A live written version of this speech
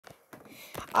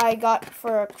I got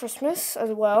for Christmas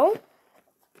as well.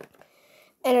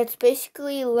 And it's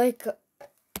basically like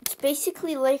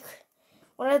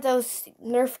one of those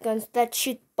Nerf guns that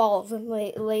shoot balls and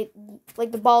like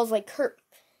the balls like hurt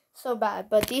so bad.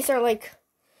 But these are like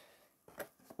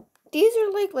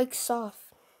soft.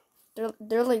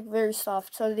 They're like very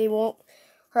soft, so they won't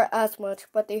hurt as much,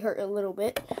 but they hurt a little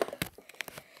bit.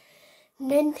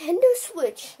 Nintendo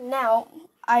Switch. Now,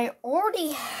 I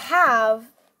already have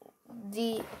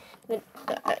you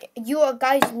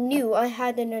guys knew I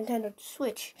had the Nintendo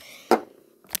Switch.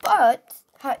 But,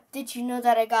 did you know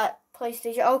that I got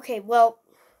PlayStation? Okay, well,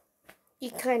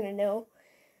 you kind of know.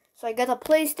 So I got a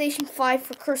PlayStation 5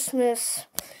 for Christmas.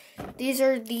 These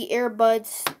are the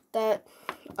earbuds that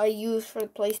I use for the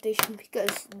PlayStation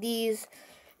because they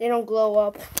don't glow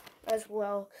up as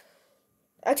well.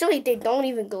 Actually, they don't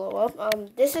even glow up.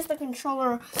 This is the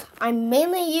controller I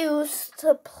mainly use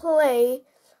to play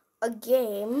a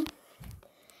game.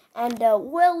 And,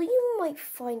 well, you might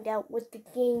find out what the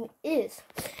game is.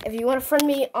 If you want to friend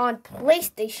me on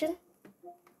PlayStation,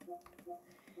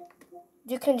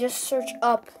 you can just search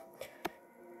up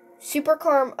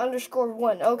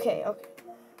supercarm_1. Okay.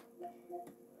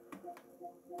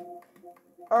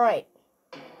 Alright.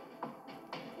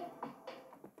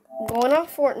 Going on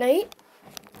Fortnite.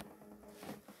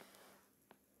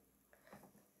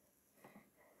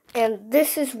 And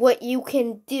this is what you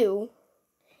can do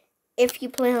if you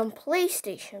play on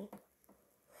PlayStation.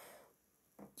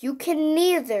 You can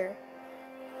neither...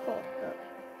 Hold up.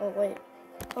 Oh, wait.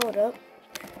 Hold up.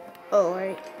 Oh,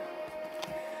 right.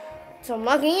 So I'm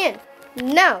logging in.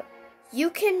 Now, you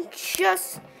can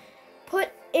just put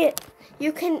it...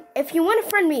 You can... If you want to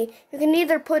friend me, you can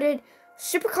either put it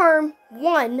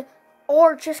supercarm1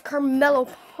 or just Carmelo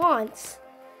Ponce.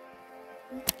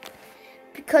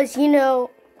 Because, you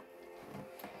know,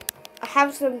 I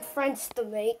have some friends to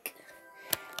make.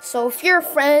 So if you're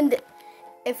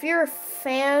a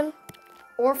fan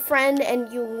or friend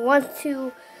and you want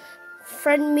to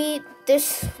friend me,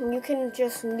 you can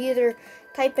just either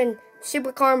type in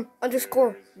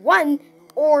supercarm_1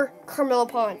 or Carmelo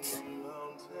Ponce.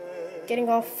 Getting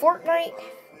off Fortnite.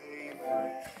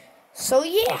 So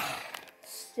yeah.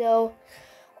 So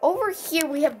over here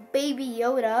we have Baby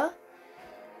Yoda.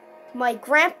 My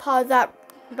grandpa that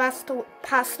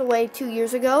passed away 2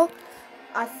 years ago.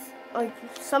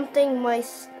 Something my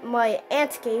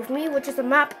aunt gave me, which is a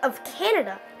map of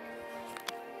Canada.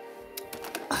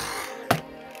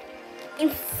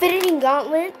 Infinity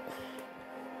Gauntlet.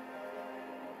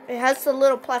 It has a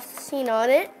little plasticine on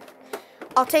it.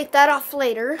 I'll take that off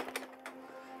later.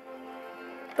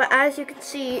 But as you can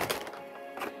see,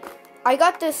 I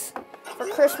got this for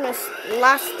Christmas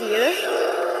last year,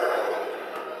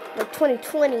 like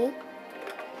 2020,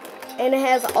 and it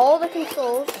has all the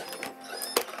controls.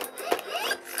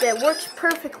 That works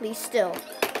perfectly still.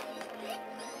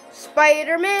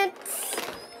 Spider-Man.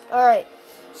 Alright,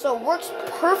 so it works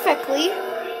perfectly.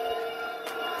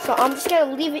 So I'm just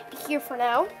gonna leave it here for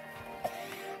now.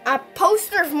 A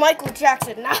poster of Michael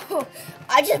Jackson. Now,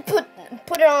 I just put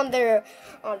it on there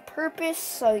on purpose,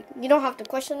 so you don't have to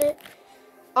question it.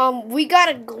 We got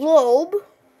a globe,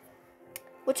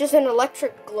 which is an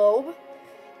electric globe.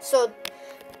 So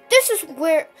this is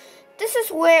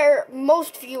where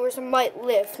most viewers might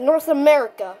live, North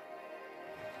America.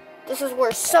 This is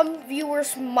where some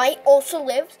viewers might also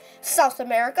live, South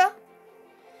America.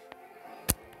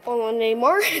 Hold on,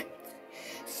 Neymar.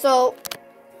 So,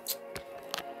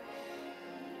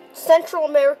 Central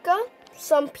America,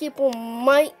 some people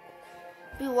might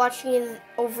be watching it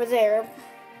over there.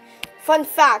 Fun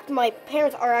fact, my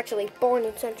parents are actually born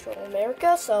in Central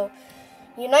America, so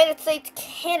United States,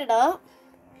 Canada.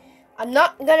 I'm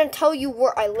not going to tell you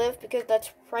where I live because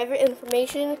that's private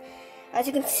information. As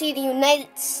you can see, the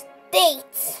United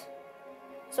States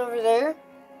is over there.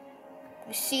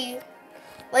 You see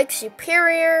Lake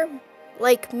Superior,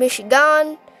 Lake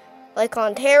Michigan, Lake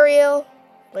Ontario,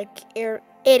 Lake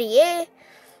Erie,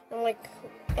 and Lake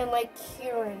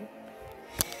Huron.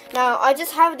 Now, I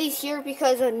just have these here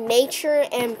because of nature,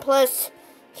 and plus,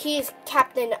 he's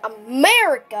Captain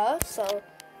America, so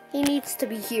he needs to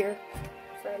be here.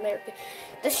 For America.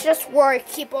 This is just where I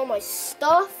keep all my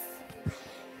stuff.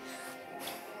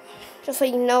 Just so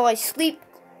you know,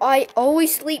 I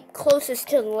always sleep closest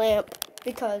to the lamp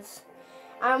because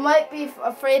I might be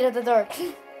afraid of the dark.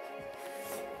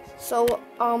 So,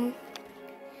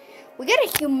 we got a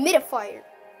humidifier.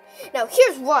 Now,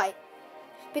 here's why.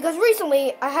 Because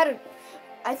recently, I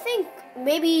think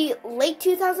maybe late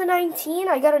 2019,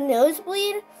 I got a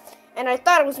nosebleed, and I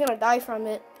thought I was gonna die from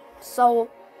it. So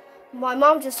My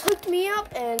mom just hooked me up,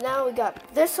 and now we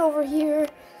got this over here.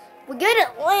 We get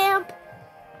a lamp.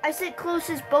 I sit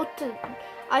closest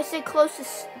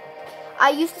I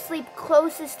used to sleep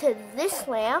closest to this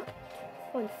lamp.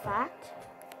 Fun fact.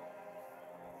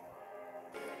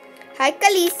 Hi,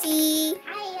 Khaleesi.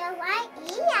 Hi, right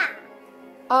here.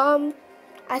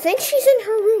 I think she's in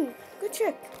her room. Go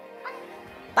check.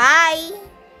 Bye.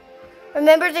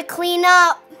 Remember to clean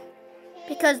up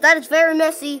because that is very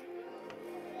messy.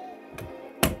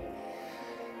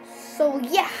 So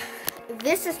yeah,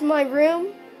 this is my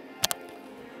room.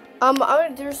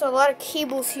 There's a lot of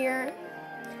cables here.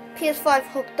 PS5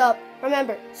 hooked up.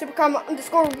 Remember,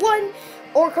 superkarma_1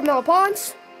 or Carmela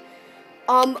Pons.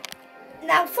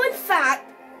 Now fun fact,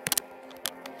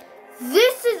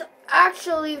 this is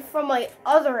actually from my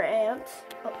other aunt.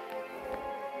 Oh.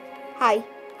 Hi.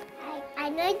 I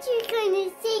know you're gonna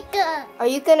see her. Are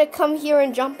you gonna come here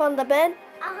and jump on the bed?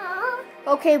 Uh-huh.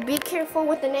 Okay, be careful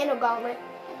with the nano gauntlet.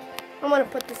 I'm gonna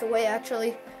put this away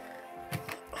actually.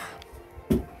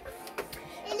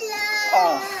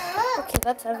 Oh, okay,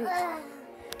 that's heavy.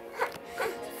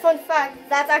 Fun fact,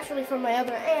 that's actually from my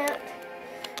other aunt.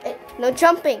 Hey, no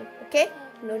jumping, okay?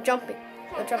 No jumping.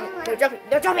 No jumping. No jumping.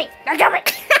 No jumping. No jumping.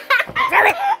 No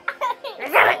jumping. No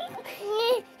jumping.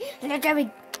 No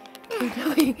jumping. No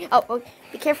jumping. Oh,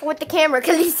 be careful with the camera,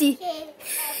 Khaleesi.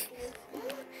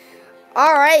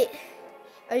 All right.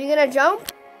 Are you gonna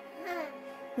jump?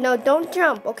 No, don't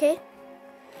jump, okay?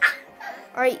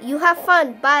 All right, you have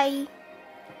fun. Bye.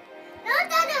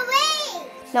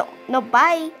 No,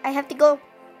 bye. I have to go.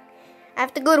 I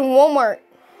have to go to Walmart.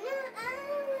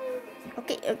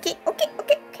 Okay.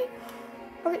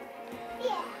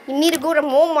 You need to go to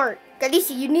Walmart.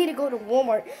 Khaleesi, you need to go to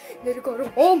Walmart. You need to go to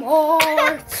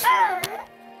Walmart.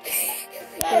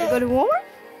 You need to go to Walmart?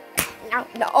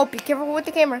 No. Oh, be careful with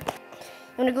the camera.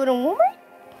 You want to go to Walmart?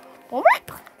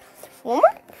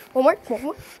 Walmart.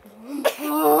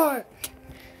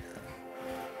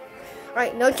 All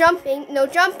right, no jumping.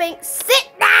 Sit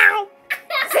down.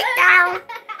 Sit down.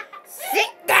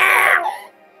 Sit down.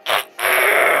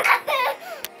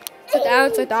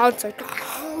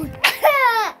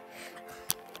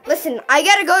 Listen, I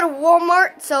gotta go to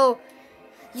Walmart, so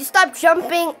you stop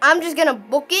jumping. I'm just gonna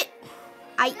book it.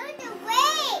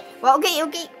 Well, okay.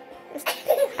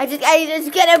 I just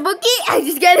gotta book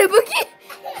it.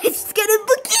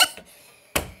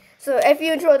 So if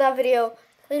you enjoyed that video,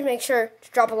 please make sure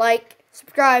to drop a like,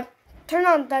 subscribe, turn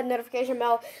on that notification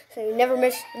bell so you never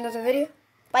miss another video.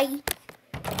 Bye.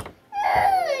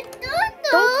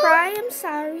 Don't cry, I'm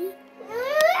sorry.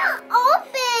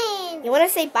 Open. You want to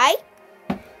say bye?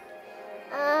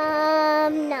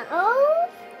 No.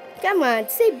 Come on,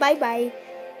 say bye-bye.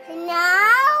 No.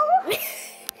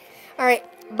 All right,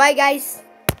 bye, guys.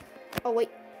 Oh, wait.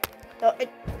 No,